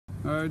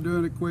All right,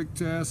 doing a quick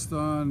test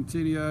on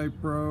TDI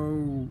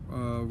Pro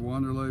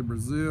Wanderlei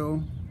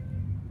Brazil,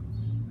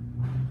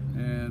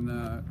 and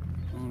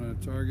on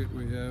a target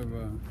we have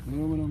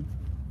aluminum,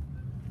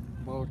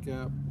 bottle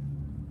cap,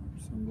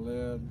 some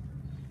lead,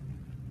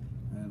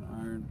 and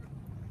iron.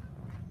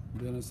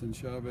 Denison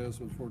Chavez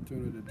with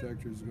Fortuna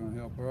detectors is going to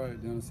help. All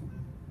right, Denison.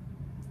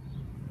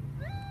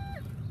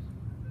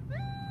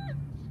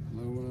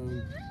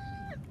 Aluminum,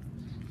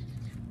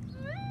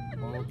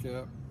 bottle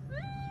cap,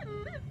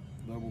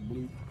 double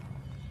blue,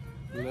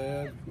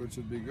 lead, which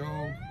would be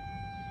gold,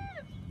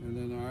 and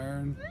then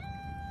iron,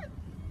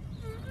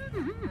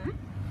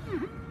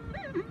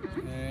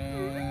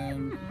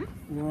 and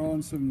we're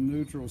on some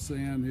neutral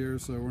sand here,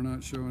 so we're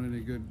not showing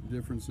any good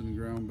difference in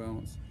ground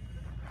balance.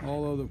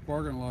 Although the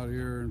parking lot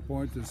here in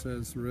Pointis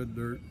has red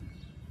dirt,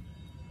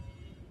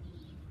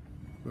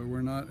 but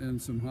we're not in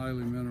some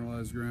highly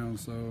mineralized ground,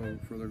 so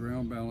for the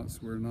ground balance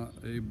we're not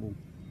able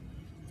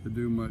to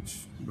do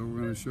much, but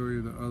we're going to show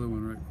you the other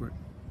one right quick.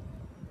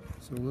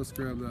 So let's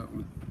grab that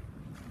one.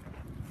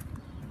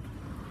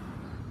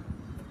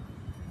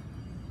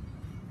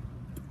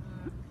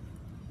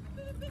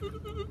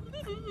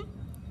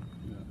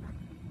 Yeah.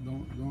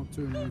 Don't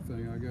tune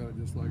anything. I got it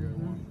just like I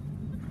want.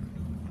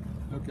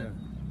 Okay.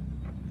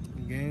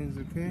 Gain's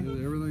okay?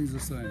 Yeah, everything's the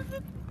same.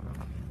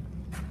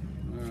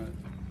 All right.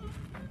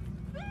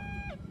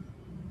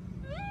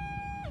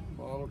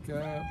 Bottle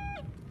cap.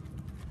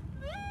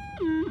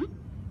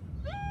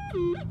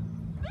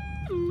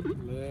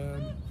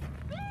 Lead.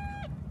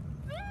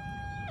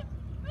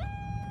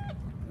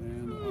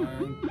 And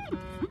iron.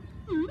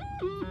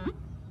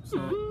 So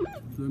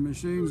the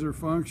machines are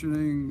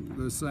functioning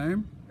the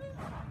same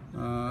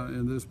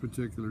in this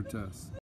particular test.